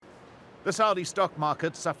The Saudi stock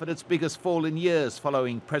market suffered its biggest fall in years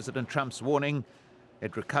following President Trump's warning.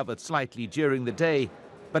 It recovered slightly during the day,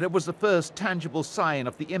 but it was the first tangible sign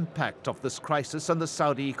of the impact of this crisis on the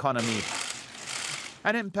Saudi economy.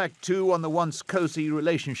 An impact, too, on the once cozy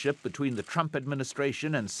relationship between the Trump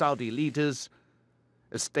administration and Saudi leaders.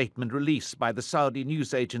 A statement released by the Saudi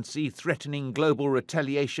news agency threatening global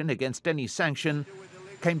retaliation against any sanction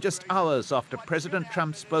came just hours after President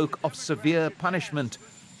Trump spoke of severe punishment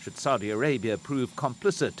should Saudi Arabia prove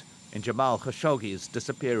complicit in Jamal Khashoggi's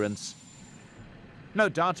disappearance. No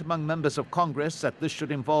doubt among members of Congress that this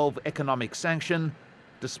should involve economic sanction,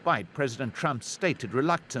 despite President Trump's stated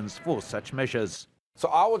reluctance for such measures. So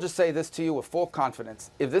I will just say this to you with full confidence.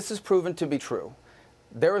 If this is proven to be true,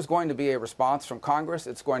 there is going to be a response from Congress.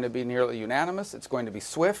 It's going to be nearly unanimous. It's going to be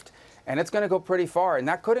swift, and it's going to go pretty far. And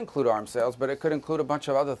that could include arms sales, but it could include a bunch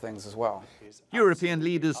of other things as well. European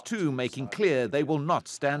leaders, too, making clear they will not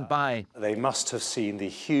stand by. They must have seen the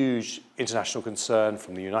huge international concern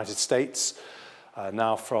from the United States,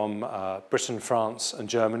 now from Britain, France and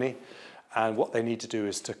Germany. And what they need to do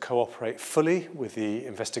is to cooperate fully with the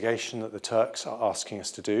investigation that the Turks are asking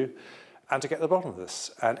us to do and to get to the bottom of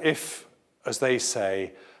this. And if, as they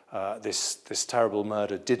say, this terrible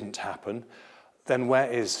murder didn't happen, then where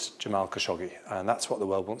is Jamal Khashoggi? And that's what the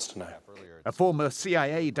world wants to know. A former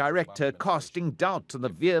CIA director casting doubt on the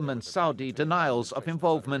vehement Saudi denials of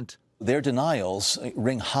involvement. Their denials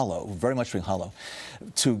ring hollow, very much ring hollow.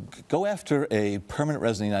 To go after a permanent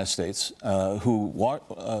resident of the United States who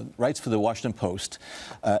writes for the Washington Post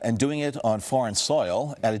and doing it on foreign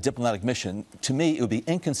soil at a diplomatic mission, to me it would be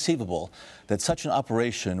inconceivable that such an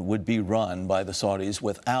operation would be run by the Saudis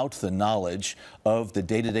without the knowledge of the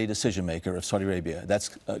day-to-day decision-maker of Saudi Arabia.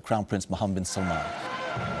 That's Crown Prince Mohammed bin Salman.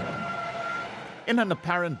 In an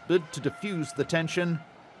apparent bid to diffuse the tension,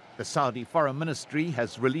 the Saudi Foreign Ministry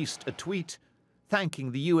has released a tweet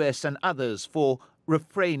thanking the US and others for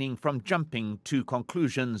refraining from jumping to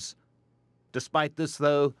conclusions. Despite this,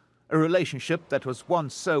 though, a relationship that was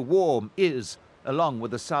once so warm is, along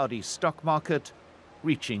with the Saudi stock market,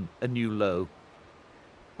 reaching a new low.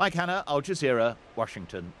 Mike Hanna, Al Jazeera,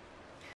 Washington.